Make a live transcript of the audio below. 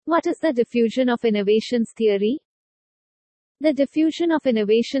What is the diffusion of innovations theory? The diffusion of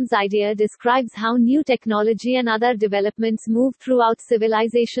innovations idea describes how new technology and other developments move throughout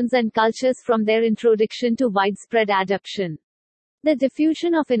civilizations and cultures from their introduction to widespread adoption. The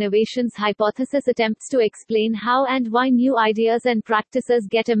diffusion of innovations hypothesis attempts to explain how and why new ideas and practices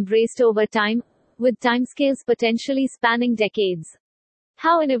get embraced over time, with timescales potentially spanning decades.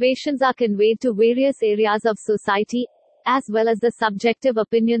 How innovations are conveyed to various areas of society, as well as the subjective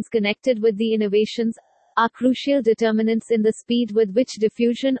opinions connected with the innovations, are crucial determinants in the speed with which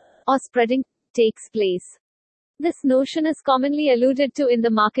diffusion, or spreading, takes place. This notion is commonly alluded to in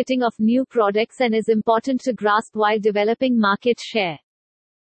the marketing of new products and is important to grasp while developing market share.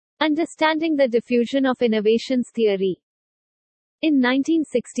 Understanding the diffusion of innovations theory. In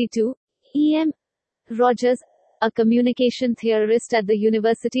 1962, E.M. Rogers, a communication theorist at the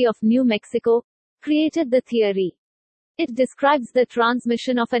University of New Mexico, created the theory. It describes the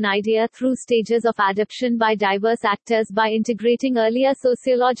transmission of an idea through stages of adoption by diverse actors by integrating earlier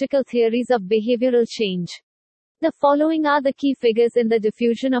sociological theories of behavioral change. The following are the key figures in the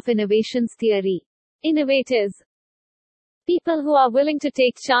diffusion of innovations theory. Innovators. People who are willing to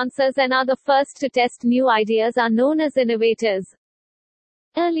take chances and are the first to test new ideas are known as innovators.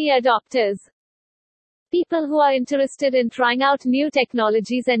 Early adopters. People who are interested in trying out new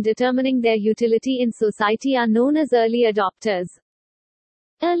technologies and determining their utility in society are known as early adopters.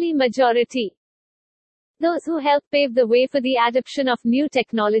 Early majority. Those who help pave the way for the adoption of new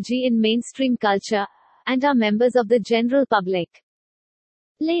technology in mainstream culture, and are members of the general public.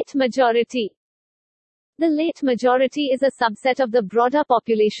 Late majority. The late majority is a subset of the broader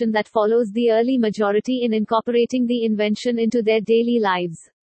population that follows the early majority in incorporating the invention into their daily lives.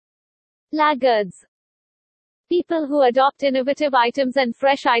 Laggards. People who adopt innovative items and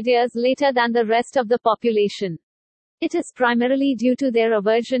fresh ideas later than the rest of the population. It is primarily due to their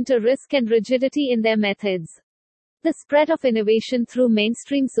aversion to risk and rigidity in their methods. The spread of innovation through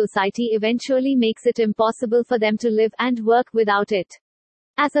mainstream society eventually makes it impossible for them to live and work without it.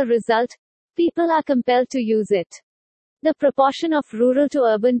 As a result, people are compelled to use it. The proportion of rural to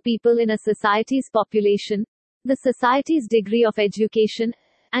urban people in a society's population, the society's degree of education,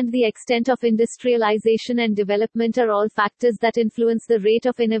 and the extent of industrialization and development are all factors that influence the rate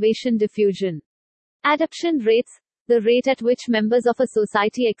of innovation diffusion. Adoption rates, the rate at which members of a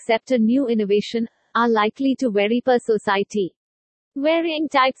society accept a new innovation, are likely to vary per society. Varying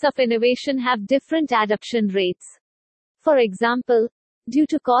types of innovation have different adoption rates. For example, due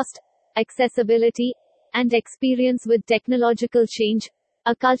to cost, accessibility, and experience with technological change,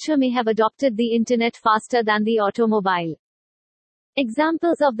 a culture may have adopted the internet faster than the automobile.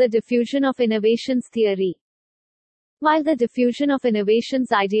 Examples of the diffusion of innovations theory. While the diffusion of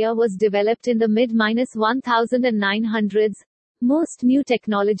innovations idea was developed in the mid-1900s, most new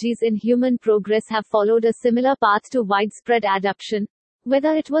technologies in human progress have followed a similar path to widespread adoption,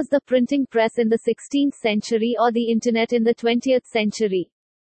 whether it was the printing press in the 16th century or the internet in the 20th century.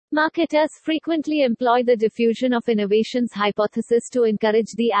 Marketers frequently employ the diffusion of innovations hypothesis to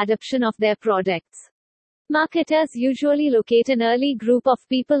encourage the adoption of their products. Marketers usually locate an early group of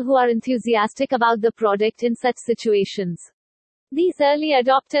people who are enthusiastic about the product in such situations. These early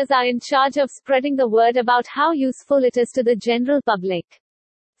adopters are in charge of spreading the word about how useful it is to the general public.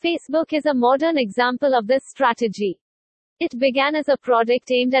 Facebook is a modern example of this strategy. It began as a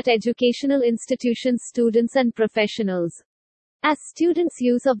product aimed at educational institutions, students, and professionals. As students'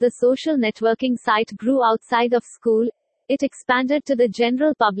 use of the social networking site grew outside of school, it expanded to the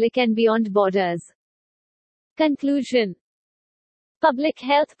general public and beyond borders. Conclusion. Public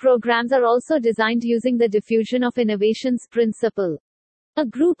health programs are also designed using the diffusion of innovations principle. A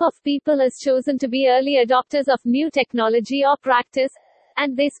group of people is chosen to be early adopters of new technology or practice,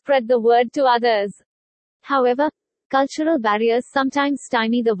 and they spread the word to others. However, cultural barriers sometimes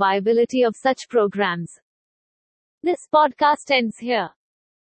stymie the viability of such programs. This podcast ends here.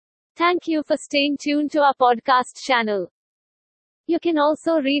 Thank you for staying tuned to our podcast channel. You can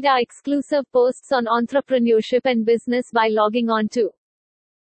also read our exclusive posts on entrepreneurship and business by logging on to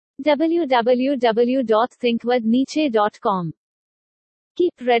www.thinkwithniche.com.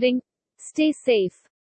 Keep reading. Stay safe.